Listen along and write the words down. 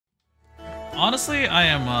Honestly, I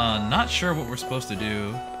am not sure what we're supposed to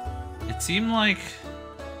do. It seemed like,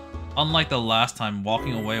 unlike the last time,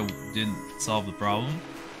 walking away didn't solve the problem.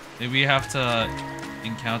 Maybe we have to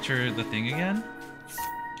encounter the thing again?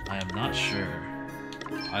 I am not sure.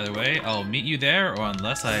 Either way, I'll meet you there, or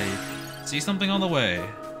unless I see something on the way.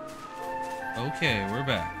 Okay, we're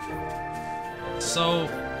back. So,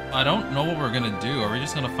 I don't know what we're gonna do. Are we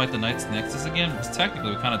just gonna fight the Knight's Nexus again? Because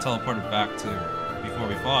technically we kind of teleported back to before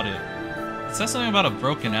we fought it. It says something about a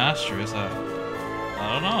broken asterisk. I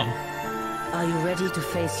don't know. Are you ready to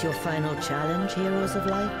face your final challenge, Heroes of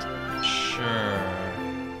Light? Sure.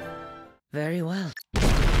 Very well.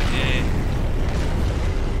 Yay.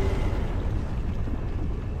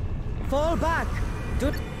 Fall back!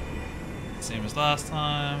 Same as last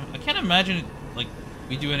time. I can't imagine, like,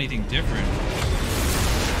 we do anything different.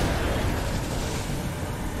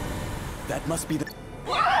 That must be the...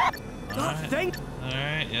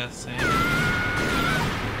 Alright, yeah, same.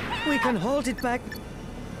 We can hold it back.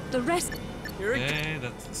 The rest... Okay,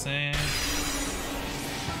 that's the same.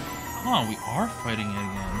 Oh, we are fighting it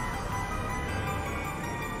again.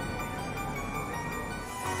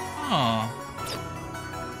 Oh.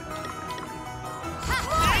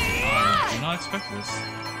 I did not expect this.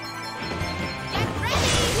 Get ready!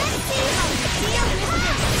 Let's see how you deal with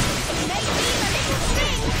this! Make me a little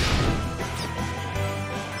sting!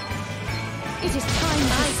 It is time to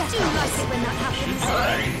set up. I do like it when that happens.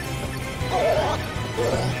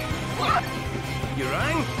 You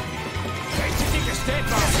rang? Time to take a step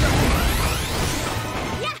back.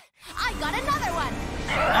 Yeah! I got another one!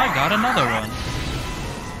 I got another one.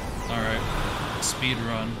 Alright. Speed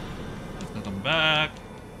run. Let's go come back.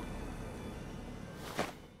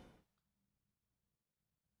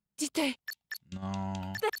 Did they?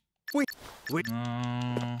 No. Wait.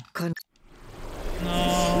 No. Con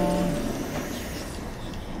No.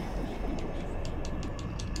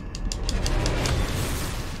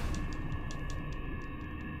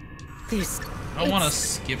 this. I don't want to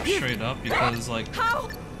skip straight up because, like, How?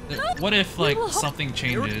 what if, like, something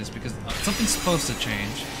changes? Because something's supposed to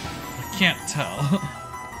change. I can't tell.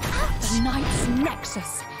 The Knight's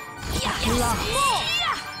Nexus. At last.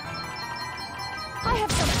 I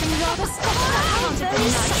have something rather special.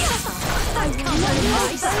 I will not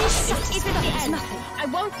lie. It isn't the end. I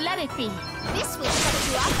won't let it be. This will shut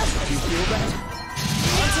you up. You feel that?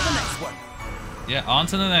 On to the next one. Yeah, on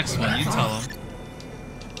to the next one. You tell him.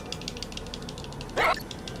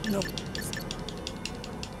 No.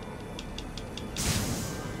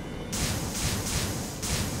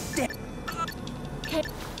 Okay.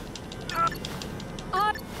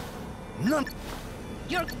 None.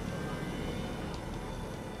 You're...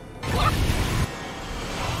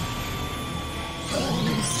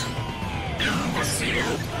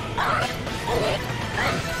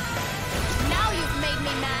 Now you've made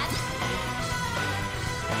me mad.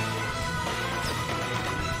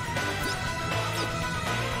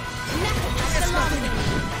 Nothing has to love me.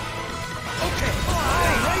 Okay.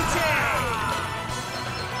 Alrighty.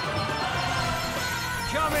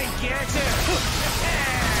 Come and get it.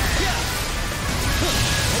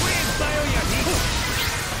 Away and bail your heat.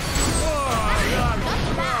 Oh,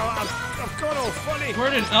 I've got all funny.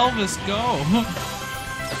 Where did Elvis go?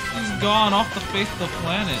 He's gone off the face of the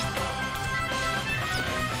planet.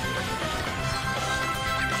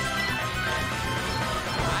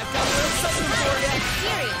 I've got a little something for you.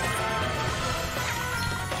 Serious.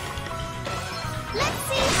 Let's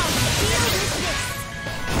see how you deal with this.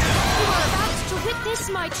 You are about to witness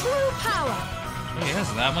my true power. Oh, he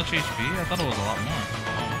has that much HP? I thought it was a lot more.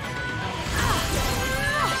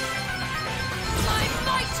 My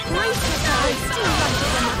might grace the eyes. Do like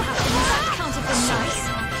it when that happens. That counted for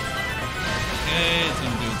nice. Okay, it's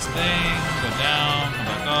gonna do its thing. Go down, come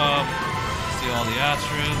back up. Steal all the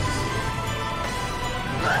asterisks.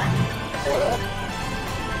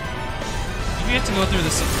 We have to go through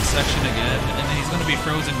this section again, and then he's gonna be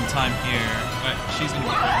frozen in time here. Right, she's gonna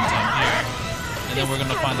be frozen in time here. And then we're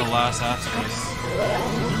gonna find the last asterisk.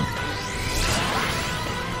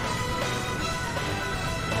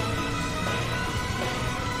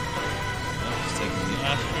 Just taking the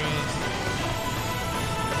asterisk.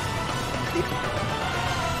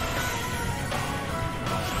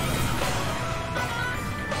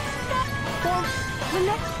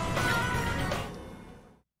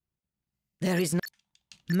 There is no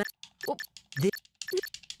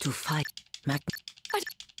to fight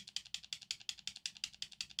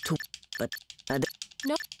to but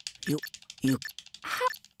No. you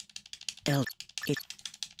L it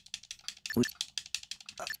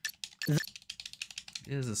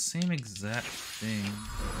It is the same exact thing.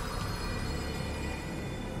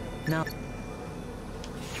 now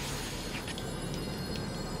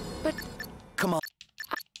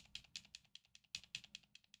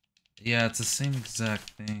Yeah, it's the same exact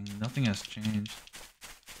thing. Nothing has changed.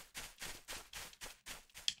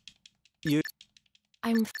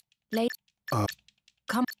 I'm late.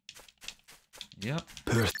 Come. Yep.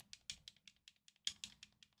 And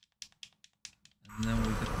then we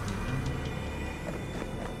get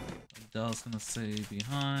the Adele's gonna say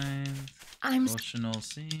behind. I'm Emotional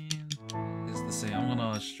scene is the same. I'm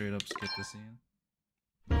gonna straight up skip the scene.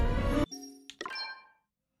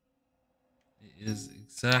 It is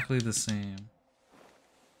exactly the same.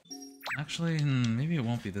 Actually, maybe it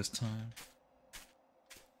won't be this time.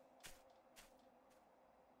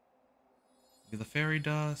 Maybe the fairy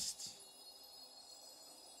dust.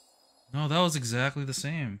 No, that was exactly the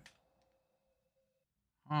same.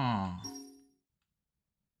 Huh.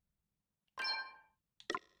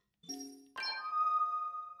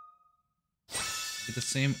 Get the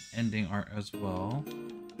same ending art as well.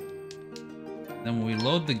 Then when we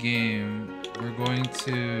load the game, we're going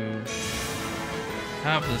to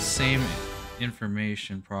have the same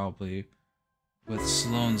information probably with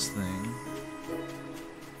Sloane's thing.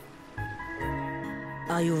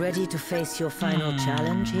 Are you ready to face your final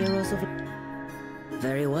challenge, heroes of...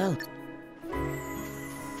 Very well.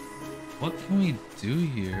 What can we do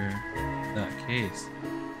here in that case?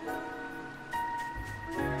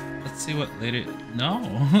 Let's see what later... No!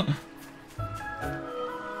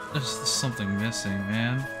 There's something missing,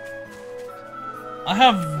 man. I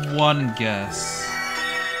have one guess.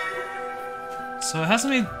 So it has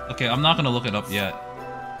something... Okay, I'm not gonna look it up yet.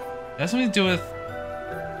 It has something to do with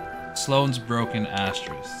Sloane's broken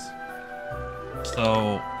asterisk.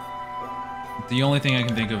 So the only thing I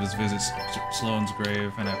can think of is visit Sloane's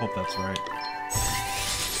grave, and I hope that's right.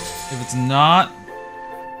 If it's not,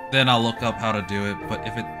 then I'll look up how to do it. But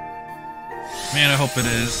if it... Man, I hope it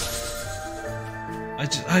is.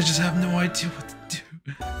 I just have no idea what to do.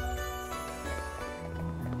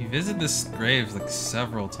 He visited this grave like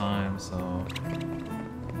several times, so...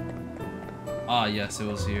 Ah, yes, it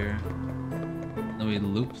was here. Then we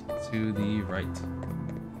looped to the right.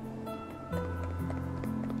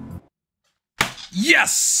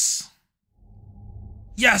 Yes!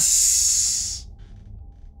 Yes!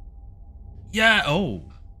 Yeah, oh.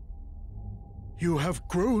 You have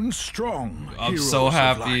grown strong. I'm so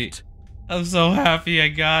happy. I'm so happy I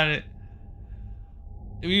got it.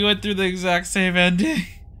 We went through the exact same ending.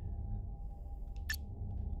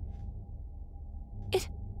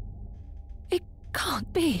 It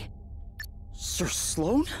can't be. Sir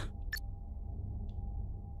Sloane?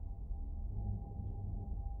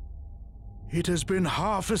 It has been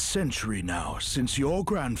half a century now since your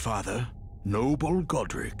grandfather, noble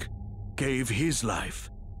Godric, gave his life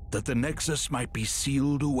that the Nexus might be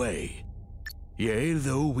sealed away. Yea,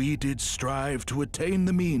 though we did strive to attain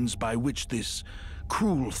the means by which this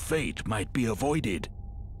cruel fate might be avoided,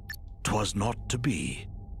 'twas not to be.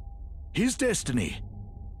 His destiny,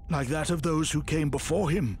 like that of those who came before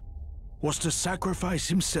him, was to sacrifice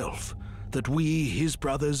himself that we, his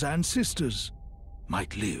brothers and sisters,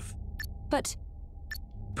 might live. But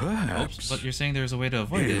Perhaps, But you're saying there's a way to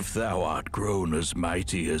avoid it. if thou art grown as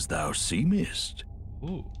mighty as thou seemest.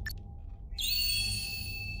 Ooh.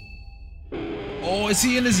 Oh, is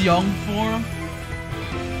he in his young form?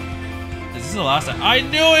 Is this the last time? I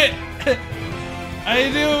knew it! I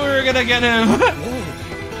knew we were gonna get him!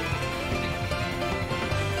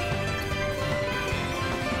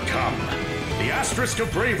 Come. The asterisk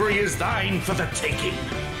of bravery is thine for the taking.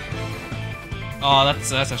 Oh,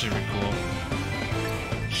 that's actually pretty cool.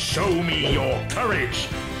 Show me your courage,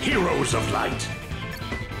 heroes of light.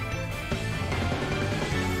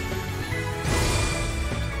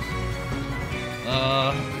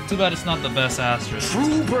 Too bad it's not the best asterisk.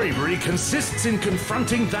 True bravery consists in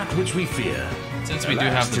confronting that which we fear. Since we do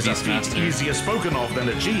have the Alas, 'tis a feat Beastmaster. easier spoken of than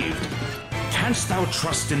achieved. Canst thou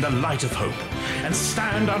trust in the light of hope, and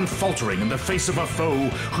stand unfaltering in the face of a foe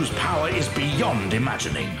whose power is beyond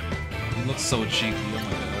imagining? He looks so cheeky, oh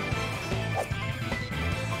my god.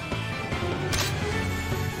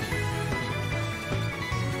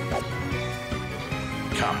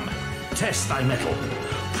 Come, test thy mettle.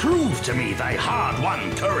 Prove to me thy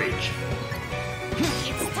hard-won courage.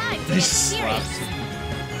 it's time to They get slapped serious.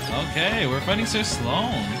 him. Okay, we're fighting Sir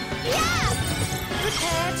Sloane. Yes!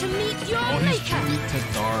 Prepare to meet your Oh, he's maker. too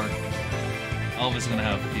dark. Elvis is gonna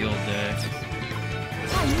have a field day.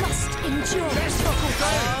 I must endure.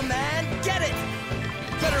 Oh man, get it!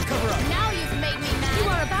 Better cover up. Now you've made me mad. You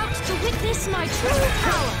are about to witness my true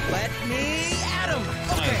power. Let me at him.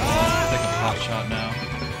 Okay. Nice. Take a pot shot now.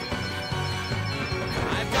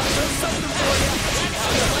 I've got a little something for you.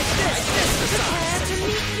 Like this. Prepare to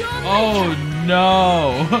meet your maker. Oh no!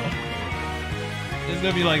 Is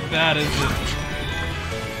gonna be like that, is it?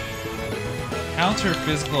 Counter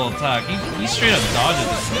physical attack. He straight up dodges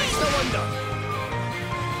it.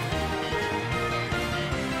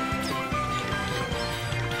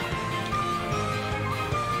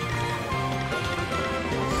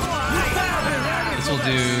 This will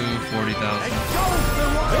do 40,000.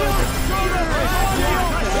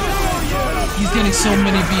 He's getting so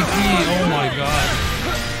many BP. Oh my god.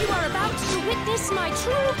 You are about to witness my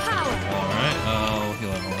true power. Alright, I'll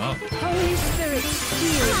heal everyone up. Holy Spirit,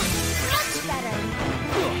 heal. Much better.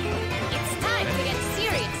 It's time to get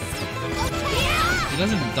serious. He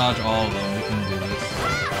doesn't dodge all of them. We can do this.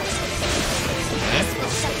 Okay.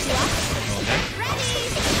 Okay.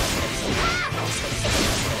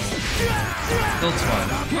 Still fine.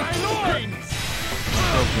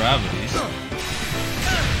 No gravity.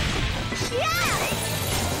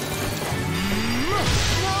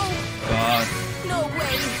 God. No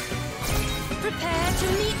way. Prepare to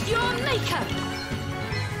meet your maker.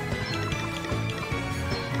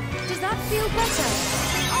 Does that feel better?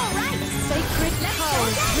 All right. Sacred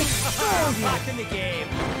powers restore you. Back in the game.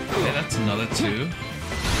 Okay, that's another 2.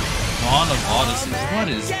 Dawn of Odysseys. What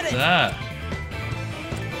is that?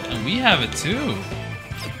 And we have it too.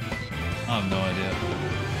 I have no idea.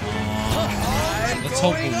 Let's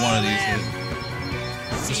hope for one of these hit.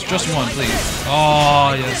 Just one, please.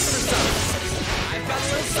 Oh, yes. I've got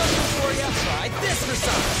something for you. Try this for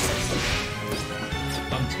size.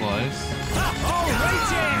 Come twice.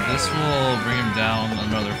 And this will bring him down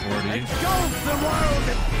another 40.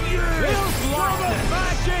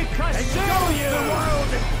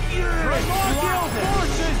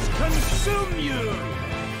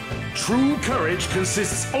 True courage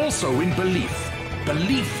consists also in belief.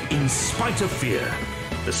 Belief in spite of fear.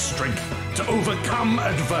 The strength to overcome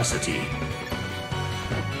adversity.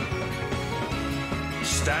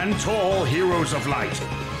 Stand tall, heroes of light.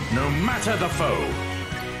 No matter the foe.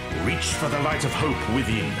 Reach for the light of hope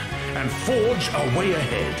within and forge a way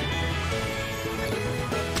ahead.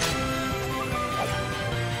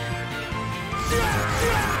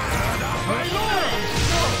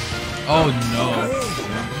 Oh no.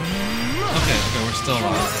 Okay, we're still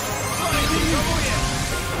alive.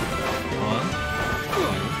 1, 2.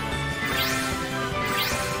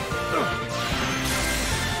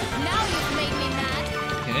 Now you've made me mad.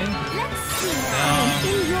 Okay. Let's see. Down.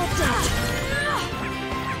 In your debt.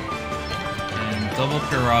 And double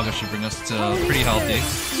Kiraga should bring us to pretty healthy.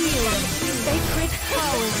 Sacred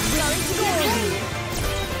powers restore you.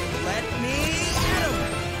 Let me at him.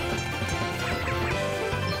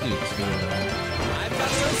 Dude, let's go around. I've got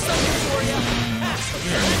something for you. We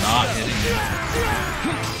are not hitting it.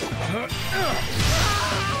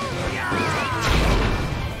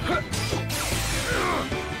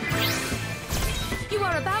 You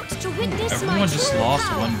are about to witness Everyone my just true lost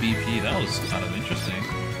power. 1 BP. That was kind of interesting.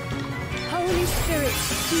 Holy Spirit,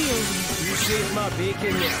 heal me. You saved my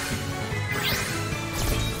bacon now.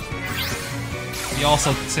 He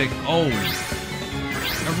also took. Oh!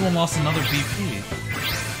 Everyone lost another BP.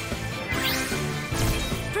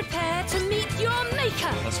 Prepare to meet your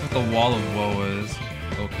maker. That's what the Wall of Woe is.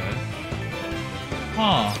 Okay.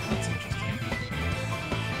 Huh, that's interesting.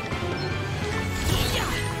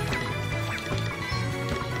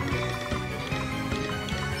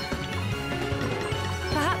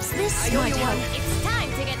 Perhaps this might help. It's time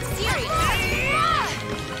to get serious.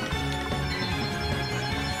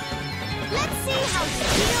 Let's see how you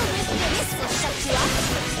deal with this. This will shut you up.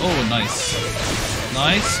 Oh, nice.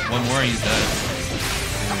 Nice. One more, he's dead.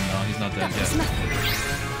 Oh, no, he's not dead yet.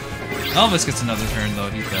 Elvis gets another turn, though.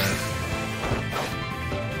 He's dead.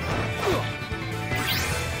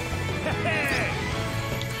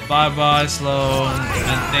 Bye-bye, Sloan.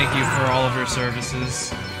 And thank you for all of your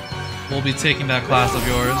services. We'll be taking that class of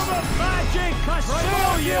yours.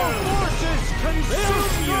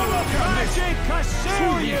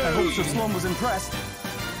 I hope Sir Sloan was impressed.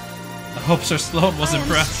 I hope Sir Sloan was I am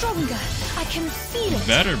impressed. stronger. I can feel it.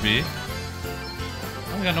 Better be.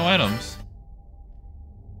 I got no items.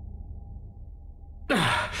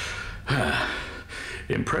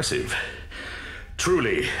 Impressive.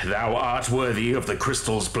 Truly, thou art worthy of the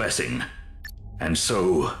crystal's blessing. And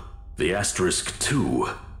so, the asterisk too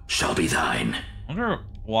shall be thine. I wonder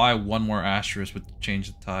why one more asterisk would change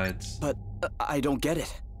the tides. But I don't get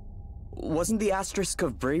it. Wasn't the asterisk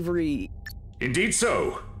of bravery... Indeed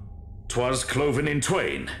so. 'Twas cloven in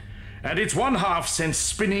twain, and its one half sent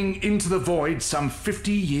spinning into the void some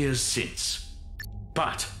 50 years since.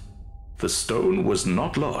 But the stone was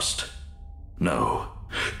not lost. No,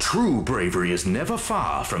 true bravery is never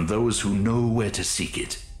far from those who know where to seek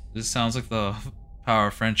it. This sounds like the power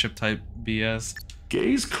of friendship type BS.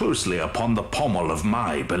 Gaze closely upon the pommel of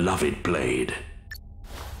my beloved blade.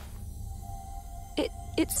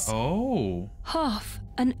 It's Oh. half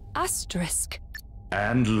an asterisk.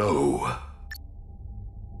 And lo.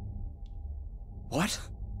 What?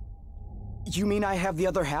 You mean I have the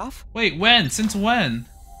other half? Wait, when? Since when?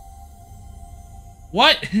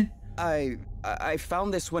 What? I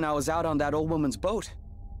found this when I was out on that old woman's boat.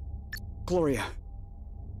 Gloria,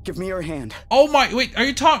 give me your hand. Oh my, wait, are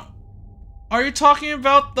you talking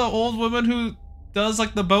about the old woman who does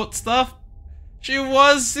like the boat stuff? She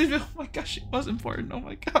was, oh my gosh, she was important, oh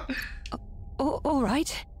my god. All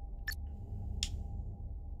right.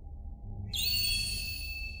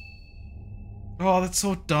 Oh, that's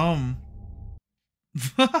so dumb.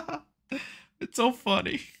 It's so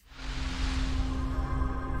funny.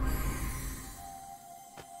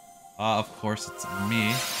 Of course it's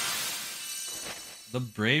me. The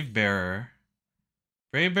Brave Bearer.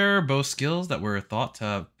 Brave Bearer boasts skills that were thought to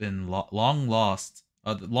have been long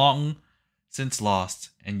since lost,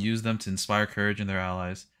 and use them to inspire courage in their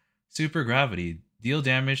allies. Super Gravity. Deal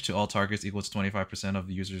damage to all targets equal to 25% of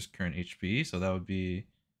the user's current HP, so that would be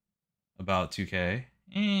about 2k.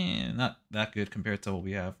 Not that good compared to what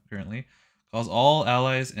we have currently. Cause all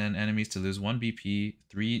allies and enemies to lose 1 BP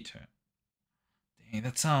 3 turns. Dang,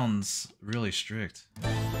 that sounds really strict.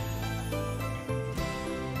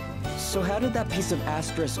 So how did that piece of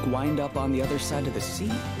asterisk wind up on the other side of the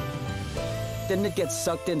sea? Didn't it get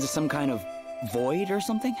sucked into some kind of void or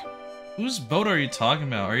something? Whose boat are you talking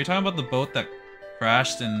about? Are you talking about the boat that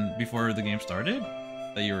crashed before the game started?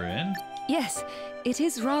 That you were in? Yes, it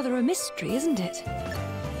is rather a mystery, isn't it?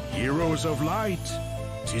 Heroes of light,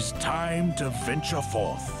 'tis time to venture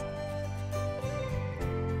forth.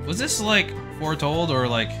 Was this like foretold or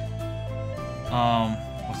like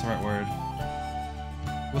what's the right word?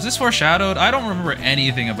 Was this foreshadowed? I don't remember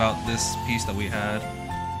anything about this piece that we had.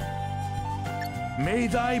 May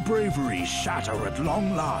thy bravery shatter at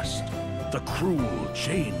long last the cruel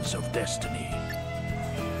chains of destiny.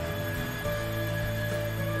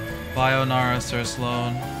 Bayonara, Sir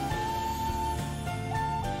Sloan.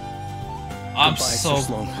 I'm Goodbye, so Sir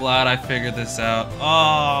Sloan. glad I figured this out.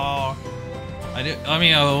 Oh, I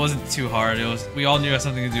mean, it wasn't too hard. We all knew it had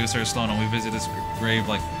something to do with Sir Sloan, and we visited his grave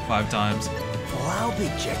like 5 times. Well, I'll be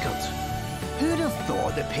jiggered. Who'd have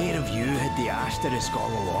thought the pair of you had the asterisk all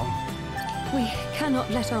along? We cannot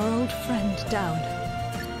let our old friend down.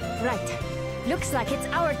 Right. Looks like it's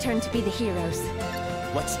our turn to be the heroes.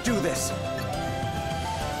 Let's do this.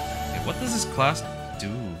 Hey, what does this class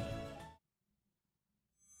do?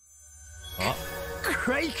 Oh,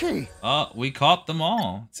 Crikey! we caught them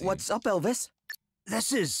all. Let's see. What's up, Elvis?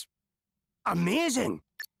 This is amazing.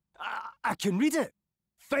 I can read it.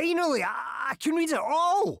 Finally, I can read it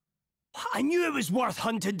all. I knew it was worth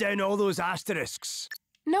hunting down all those asterisks.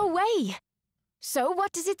 No way. So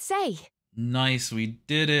what does it say? Nice, we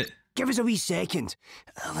did it. Give us a wee second.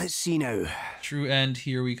 Let's see now. True end,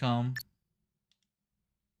 here we come.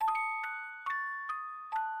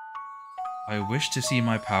 I wish to see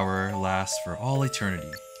my power last for all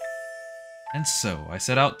eternity. And so I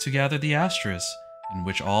set out to gather the asterisk in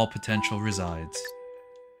which all potential resides.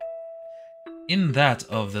 In that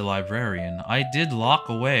of the librarian, I did lock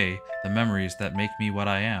away the memories that make me what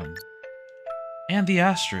I am. And the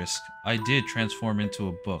asterisk, I did transform into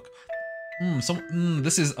a book.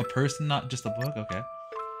 This is a person, not just a book? Okay.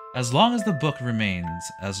 As long as the book remains,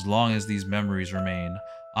 as long as these memories remain,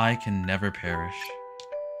 I can never perish.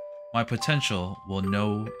 My potential will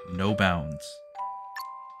know no bounds.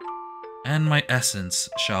 And my essence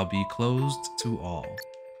shall be closed to all.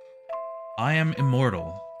 I am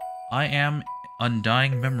immortal. I am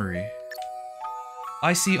undying memory.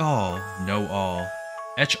 I see all, know all,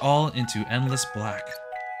 etch all into endless black.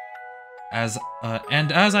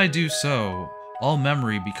 And as I do so, all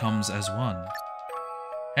memory becomes as one.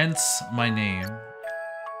 Hence my name,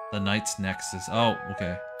 the Knight's Nexus. Oh,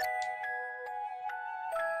 okay.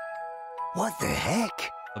 What the heck?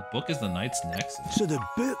 The book is the Knight's Nexus. So the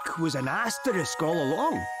book was an asterisk all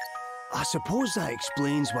along. I suppose that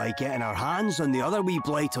explains why getting our hands on the other wee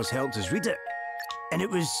blighters helped us read it. And it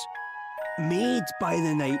was made by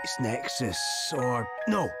the Knight's Nexus, or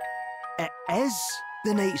no, it is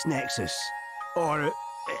the Knight's Nexus, or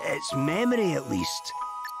its memory at least.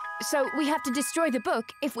 So we have to destroy the book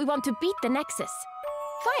if we want to beat the Nexus.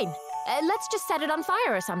 Fine. Let's just set it on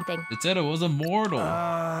fire or something. It said it was immortal.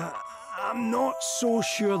 I'm not so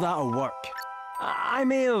sure that'll work. I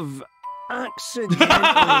may have accidentally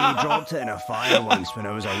dropped it in a fire once when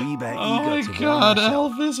I was a wee bit eager to warm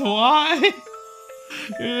myself. Elvis, why?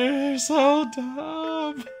 You're so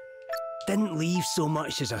dumb. didn't leave so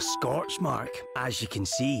much as a scorch mark, as you can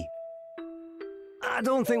see. I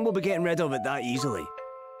don't think we'll be getting rid of it that easily.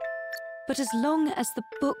 But as long as the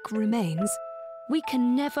book remains, we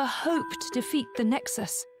can never hope to defeat the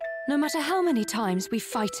Nexus, no matter how many times we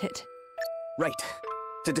fight it. Right.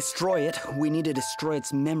 To destroy it, we need to destroy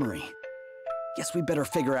its memory. Guess we better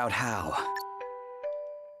figure out how.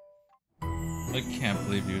 I can't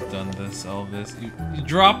believe you've done this, Elvis. You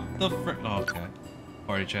dropped the oh, okay.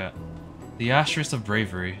 Party chat. The asterisk of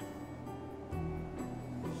bravery.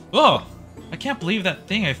 Oh! I can't believe that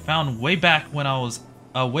thing I found way back when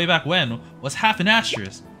was half an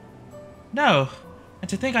asterisk. No, and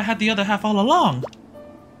to think I had the other half all along.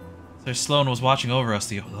 Sir Sloan was watching over us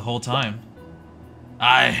the whole time.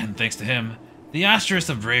 Aye, and thanks to him, the asterisk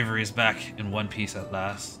of bravery is back in one piece at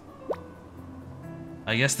last.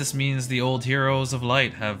 I guess this means the old heroes of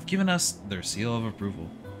light have given us their seal of approval.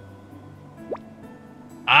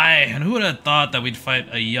 Aye, and who would have thought that we'd fight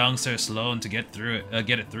a young Sir Sloan to get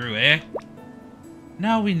it through, eh?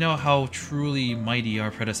 Now we know how truly mighty our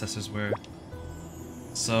predecessors were.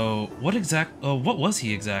 So, what was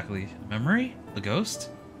he exactly? A memory? A ghost?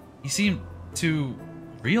 He seemed too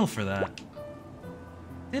real for that.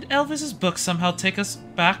 Did Elvis's book somehow take us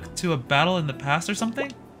back to a battle in the past or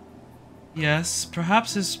something? Yes,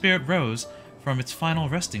 perhaps his spirit rose from its final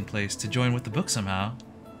resting place to join with the book somehow,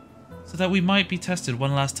 so that we might be tested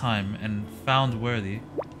one last time and found worthy.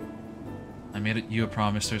 I made you a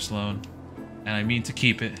promise, Sir Sloan, and I mean to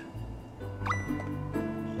keep it.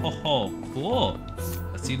 Oh, cool.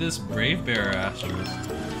 Let's see this Brave Bearer asterisk.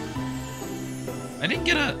 I didn't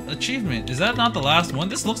get an achievement. Is that not the last one?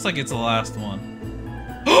 This looks like it's the last one.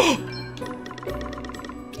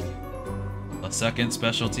 A second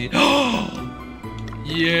specialty.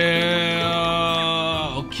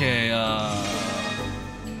 Yeah. Okay.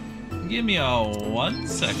 Give me a 1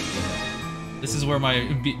 second. This is where my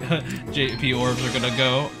JP orbs are gonna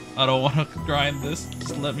go. I don't want to grind this.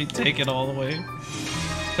 Just let me take it all the way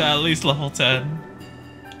to at least level 10.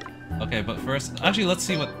 Okay, but first, actually, let's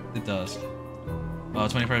see what it does.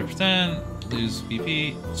 25%, lose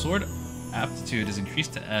BP. Sword aptitude is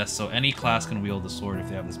increased to S, so any class can wield the sword if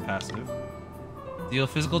they have this passive. Deal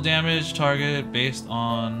physical damage target based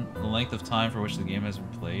on the length of time for which the game has been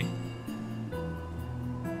played.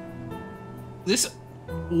 This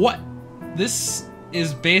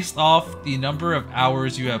is based off the number of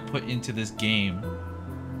hours you have put into this game.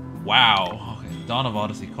 Wow. Okay. Dawn of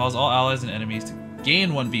Odyssey calls all allies and enemies to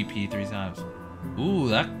gain 1 BP 3 times. Ooh,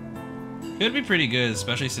 that could be pretty good,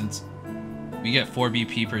 especially since we get 4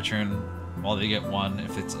 BP per turn while they get 1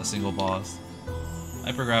 if it's a single boss.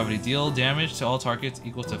 Hypergravity. Deal damage to all targets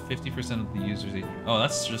equal to 50% of the user's HP. Oh,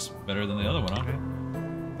 that's just better than the other one. Okay.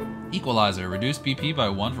 Equalizer. Reduce BP by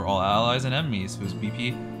 1 for all allies and enemies whose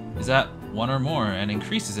BP is at 1 or more, and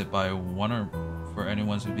increases it by 1 or for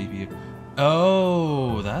anyone whose BP.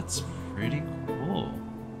 Oh, that's pretty cool.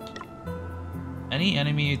 Any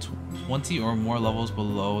enemy 20 or more levels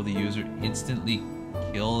below the user instantly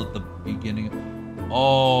kill at the beginning.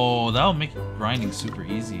 Oh, that'll make grinding super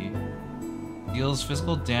easy. Deals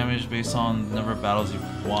physical damage based on the number of battles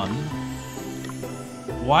you've won.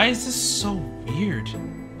 Why is this so weird?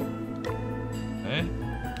 Okay.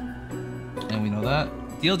 And we know that.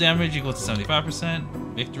 Deal damage equal to 75%.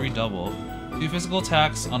 Victory double. 2 physical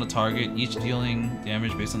attacks on a target, each dealing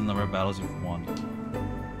damage based on the number of battles you've won.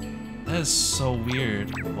 That is so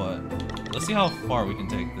weird, but let's see how far we can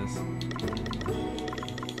take this.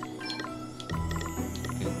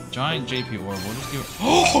 Okay, giant JP orb. We'll just give it.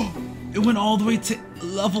 Oh! It went all the way to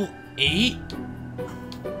level 8?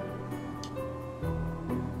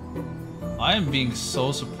 I am being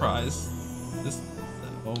so surprised.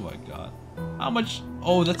 Oh my god. How much?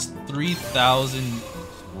 Oh, that's 3,000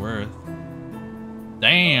 worth.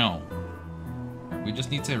 Damn. We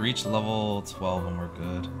just need to reach level 12 and we're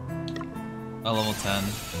good. Level 10.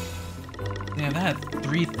 Damn, that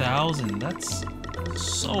 3,000. That's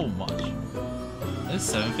so much. That's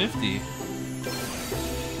 750.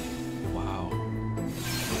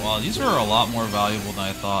 Wow, these are a lot more valuable than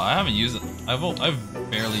I thought. I haven't used it. I've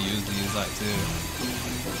barely used these that too.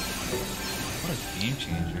 What a game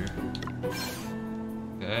changer.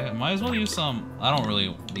 Okay, I might as well use some. I don't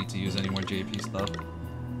really need to use any more JP stuff.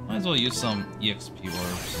 Might as well use some EXP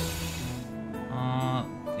orbs.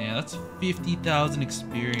 Yeah, that's 50,000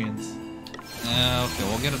 experience. Okay,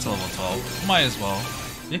 we'll get it to level 12. Might as well.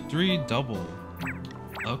 Victory double.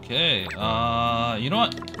 Okay, you know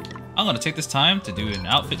what? I'm gonna take this time to do an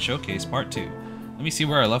outfit showcase part 2. Let me see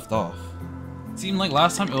where I left off. It seemed like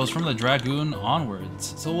last time it was from the Dragoon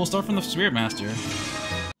onwards, so we'll start from the Spirit Master.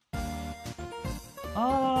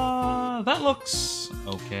 That looks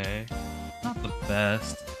okay. Not the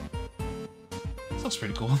best. This looks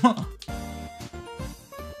pretty cool.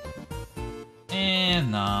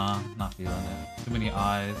 And nah, not feeling it. Too many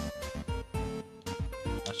eyes.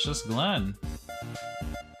 That's just Glenn.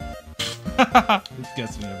 It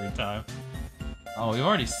gets me every time. Oh, we've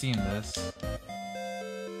already seen this.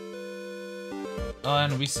 Oh,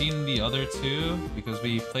 and we've seen the other two because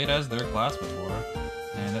we played as their class before.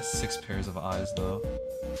 And that's 6 pairs of eyes though.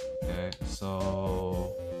 Okay,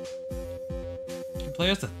 so we can play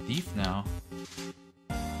as the thief now.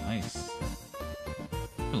 Nice.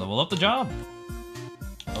 Level up the job.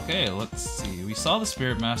 Okay, let's see. We saw the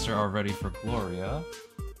Spirit Master already for Gloria,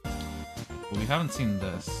 but we haven't seen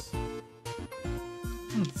this.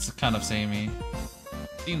 It's kind of samey.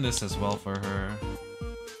 Seen this as well for her.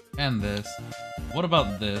 And this. What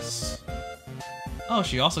about this? Oh,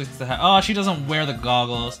 she also gets to have. Oh, she doesn't wear the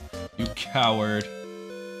goggles. You coward.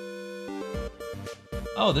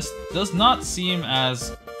 Oh, this does not seem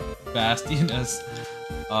as Bastion as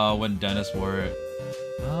when Dennis wore it.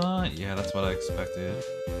 Yeah, that's what I expected.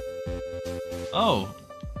 Oh,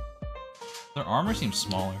 their armor seems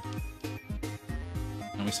smaller.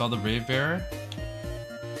 And we saw the Brave Bearer.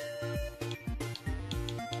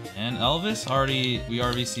 And Elvis, we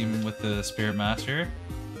already seen him with the Spirit Master.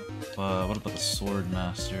 But what about the Sword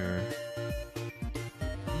Master?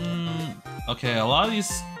 Okay, a lot of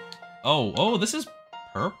these... Oh, this is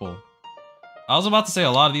purple. I was about to say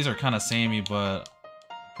a lot of these are kind of samey, but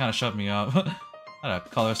kind of shut me up. I had a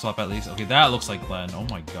color swap at least. Okay, that looks like Glenn. Oh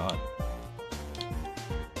my god.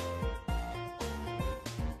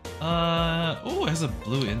 Oh, it has a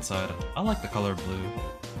blue inside. I like the color blue.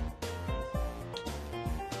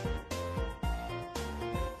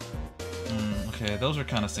 Okay, those are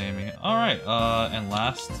kind of samey. Alright, and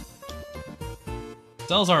last.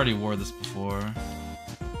 Zell's already wore this before.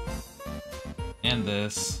 And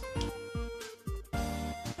this.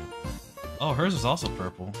 Oh, hers is also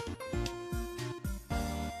purple.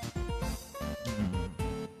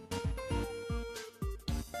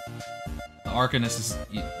 The Arcanist is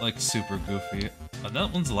like super goofy.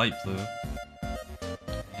 That one's light blue.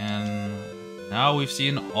 And now we've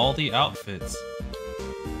seen all the outfits.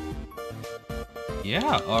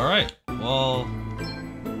 Yeah, alright. Well,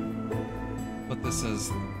 put this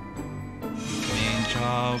as main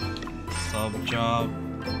job, sub job.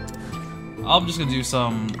 I'm just gonna do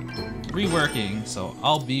some reworking, so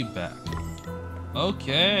I'll be back.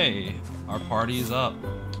 Okay, our party's up.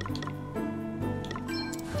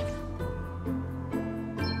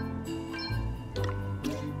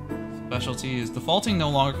 Specialties. Defaulting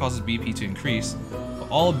no longer causes BP to increase, but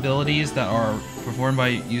all abilities that are performed by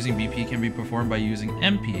using BP can be performed by using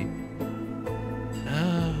MP.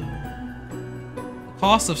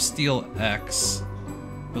 Cost of Steel X.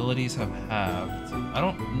 Abilities have halved. I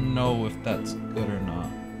don't know if that's good or not.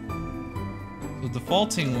 So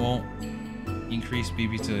defaulting won't increase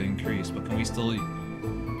BP to increase, but can we still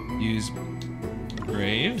use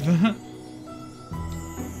Grave?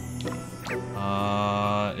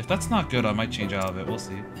 If that's not good, I might change out of it. We'll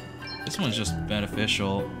see. This one's just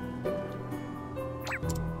beneficial.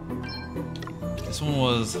 This one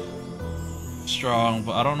was strong,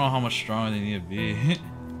 but I don't know how much stronger they need to be.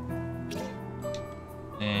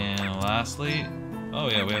 And lastly, oh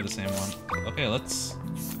yeah, we have the same one. Okay, let's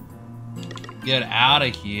get out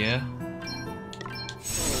of here.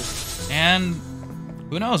 And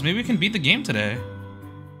who knows, maybe we can beat the game today.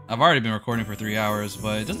 I've already been recording for 3 hours,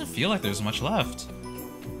 but it doesn't feel like there's much left.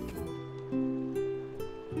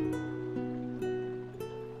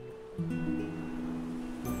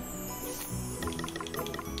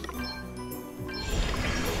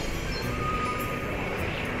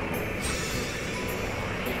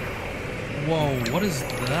 Whoa, what is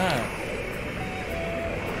that?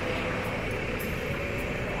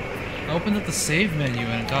 I opened up the save menu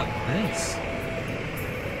and got this.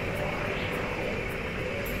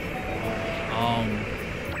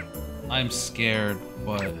 I'm scared,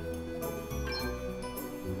 but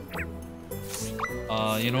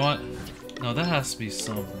you know what? No, that has to be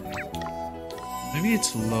something. Maybe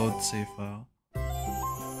it's load save file.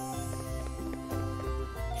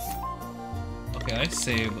 Okay, I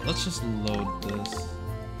saved. Let's just load this.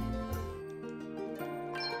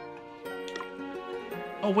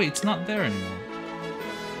 Oh wait, it's not there anymore.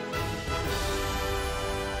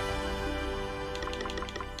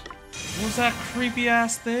 What was that creepy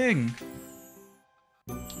ass thing?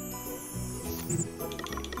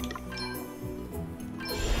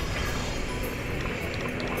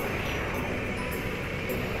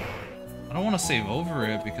 I don't want to save over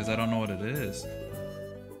it because I don't know what it is.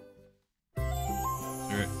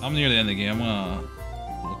 Alright, I'm near the end of the game. I'm gonna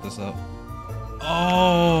look this up.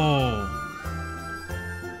 Oh!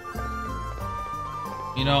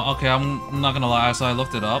 You know, okay, I'm not gonna lie, so I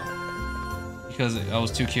looked it up because I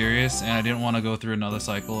was too curious and I didn't want to go through another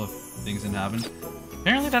cycle if things didn't happen.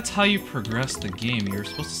 Apparently that's how you progress the game. You're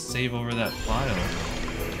supposed to save over that file.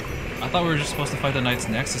 I thought we were just supposed to fight the Knight's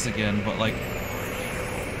Nexus again, but like,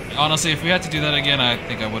 honestly, if we had to do that again, I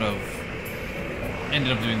think I would have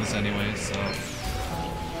ended up doing this anyway, so.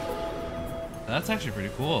 That's actually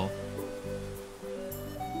pretty cool.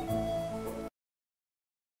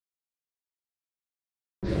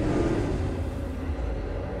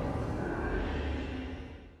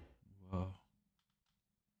 Whoa.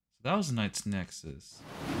 So that was the Knight's Nexus.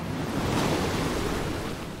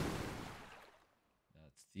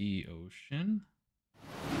 That's the ocean.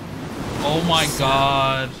 Oh my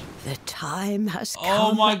god. The time has come.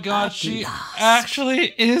 Oh my god, she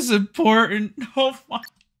actually is important. Oh my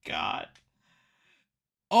god.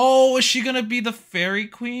 Oh, is she gonna be the Fairy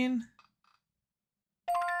Queen?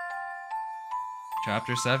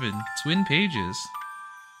 Chapter 7, Twin Pages.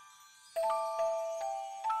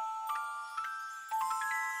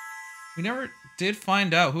 We never did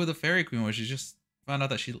find out who the Fairy Queen was. She just found out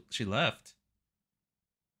that she left.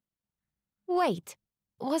 Wait,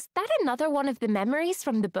 was that another one of the memories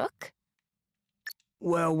from the book?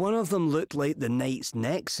 Well, one of them looked like the Knight's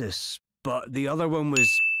Nexus, but the other one was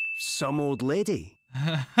some old lady.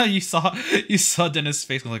 you saw Dennis'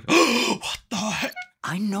 face going like, oh, what the heck?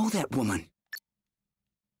 I know that woman.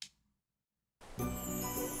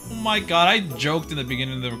 Oh my god, I joked in the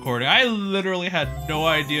beginning of the recording. I literally had no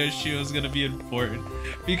idea she was gonna be important.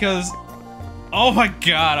 Because, oh my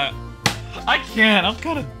god, I can't, I'm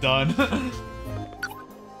kinda done.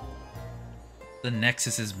 The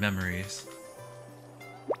Nexus's memories.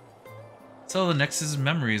 So the Nexus's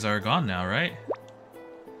memories are gone now, right?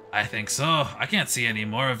 I think so. I can't see any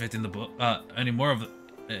more of it in the book, any more of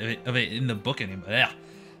it in the book anymore. Yeah.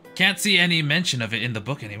 Can't see any mention of it in the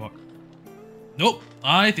book anymore. Nope,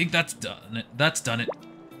 I think that's done. That's done it.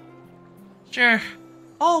 Sure,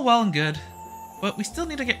 all well and good, but we still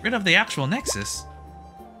need to get rid of the actual Nexus.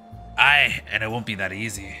 Aye, and it won't be that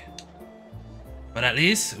easy. But at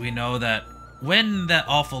least we know that when that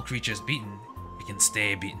awful creature's beaten, we can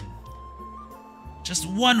stay beaten. Just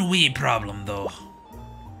one wee problem, though.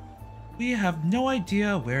 We have no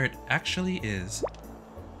idea where it actually is.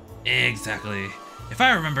 Exactly. If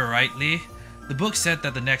I remember rightly, the book said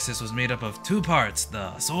that the Nexus was made up of two parts,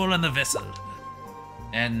 the soul and the vessel.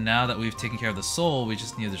 And now that we've taken care of the soul, we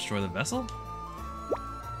just need to destroy the vessel?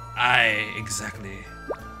 Aye, exactly.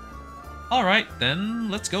 Alright,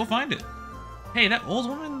 then let's go find it. Hey, that old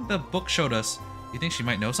woman the book showed us, you think she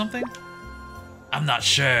might know something? I'm not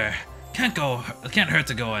sure. Can't hurt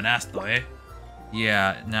to go and ask though, eh?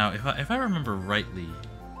 Yeah, now if I remember rightly.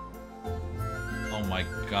 Oh my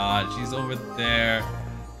god, she's over there.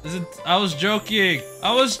 I was joking.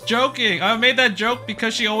 I was joking. I made that joke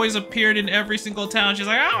because she always appeared in every single town. She's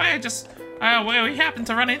like, oh, we happen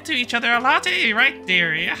to run into each other a lot, eh? Right,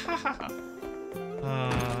 dearie?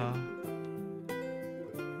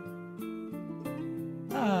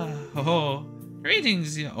 Oh,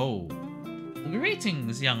 greetings,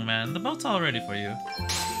 greetings, young man. The boat's all ready for you.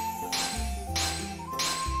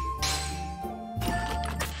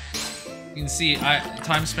 You can see,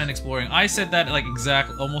 time spent exploring. I said that like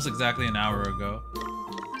almost exactly an hour ago.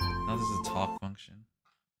 Now this is a talk function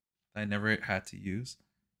that I never had to use.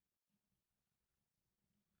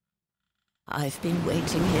 I've been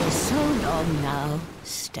waiting here so long now,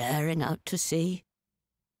 staring out to sea.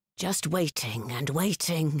 Just waiting and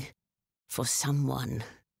waiting for someone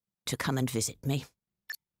to come and visit me.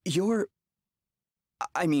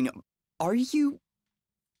 Are you?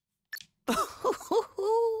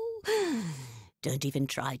 Don't even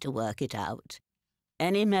try to work it out.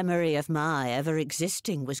 Any memory of my ever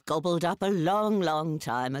existing was gobbled up a long, long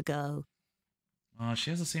time ago. Oh,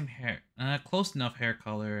 she has the same hair. Close enough hair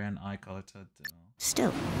color and eye color to know.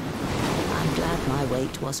 Still, I'm glad my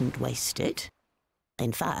wait wasn't wasted.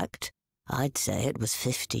 In fact, I'd say it was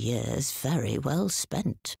 50 years very well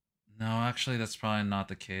spent. No, actually, that's probably not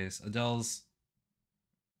the case. Adele's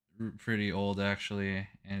pretty old, actually,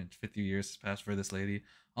 and 50 years has passed for this lady.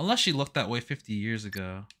 Unless she looked that way 50 years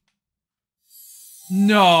ago.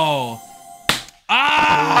 No!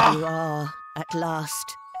 Ah! Here you are, at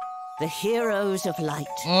last. The heroes of light.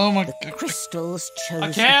 Oh my god. The crystals chosen.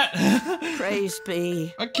 I can't! Praise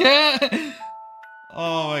be. I can't!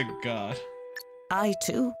 Oh my god. I,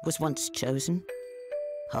 too, was once chosen.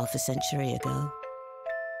 Half a century ago.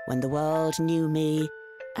 When the world knew me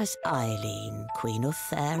as Eileen, Queen of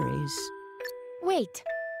Fairies. Wait,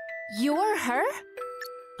 You're her?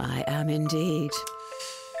 I am indeed.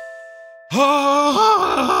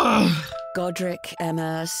 Godric,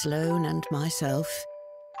 Emma, Sloane, and myself,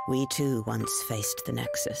 we too once faced the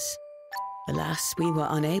Nexus. Alas, we were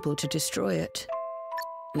unable to destroy it.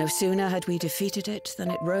 No sooner had we defeated it than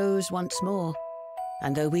it rose once more.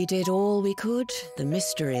 And though we did all we could, the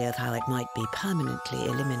mystery of how it might be permanently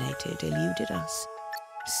eliminated eluded us.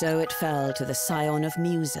 So it fell to the scion of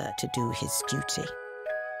Musa to do his duty.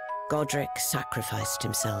 Godric sacrificed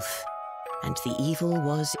himself, and the evil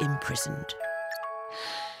was imprisoned.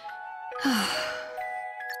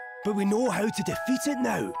 But we know how to defeat it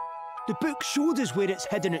now. The book showed us where it's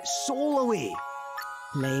hidden its soul away.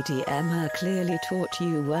 Lady Emma clearly taught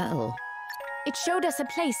you well. It showed us a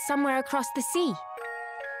place somewhere across the sea.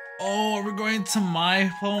 Oh, are we going to my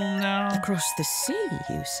home now? Across the sea,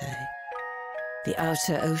 you say? The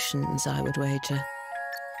outer oceans, I would wager.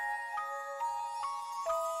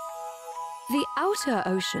 The outer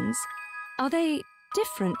oceans? Are they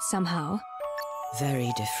different somehow?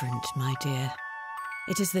 Very different, my dear.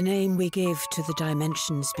 It is the name we give to the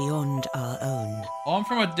dimensions beyond our own. Oh, I'm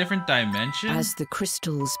from a different dimension? As the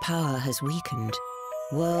crystal's power has weakened,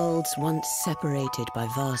 worlds once separated by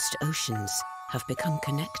vast oceans have become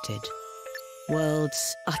connected.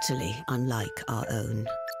 Worlds utterly unlike our own.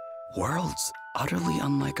 Worlds utterly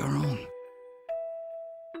unlike our own.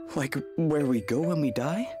 Like where we go when we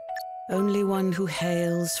die? Only one who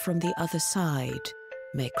hails from the other side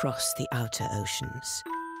may cross the outer oceans.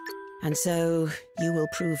 And so, you will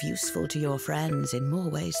prove useful to your friends in more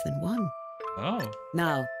ways than one. Oh.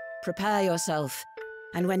 Now, prepare yourself,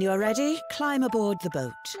 and when you're ready, climb aboard the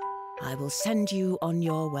boat. I will send you on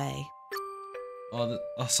your way. Oh,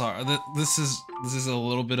 sorry. This is a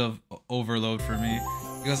little bit of overload for me,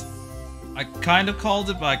 because I kind of called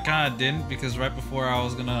it, but I kind of didn't, because right before I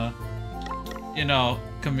was gonna, you know,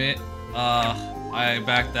 commit, I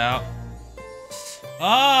backed out.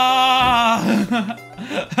 Ah!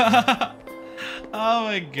 Oh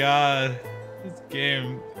my god, this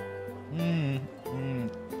game.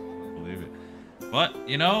 Believe it. But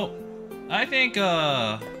you know, I think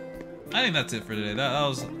that's it for today. That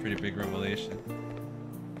was a pretty big revelation.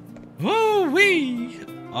 Woo wee!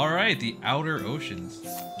 All right, the outer oceans.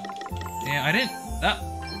 Yeah,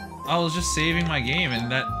 I was just saving my game,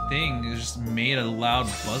 and that thing just made a loud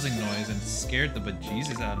buzzing noise and scared the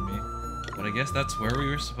bejesus out of me. But I guess that's where we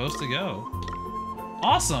were supposed to go.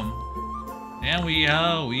 Awesome! And we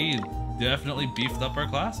definitely beefed up our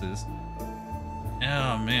classes.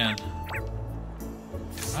 Oh man.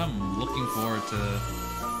 I'm looking forward to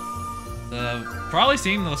probably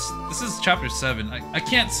seeing those. This is chapter 7. I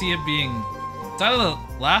can't see it being, it's either the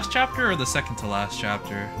last chapter or the second to last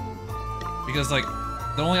chapter. Because like,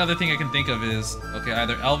 the only other thing I can think of is, okay,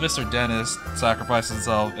 either Elvis or Dennis sacrifice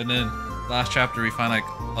himself, and then last chapter we find like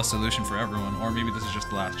a solution for everyone, or maybe this is just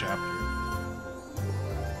the last chapter.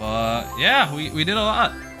 But yeah, we did a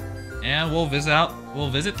lot, and we'll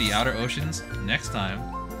visit the outer oceans next time.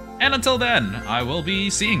 And until then, I will be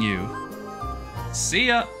seeing you. See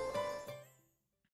ya.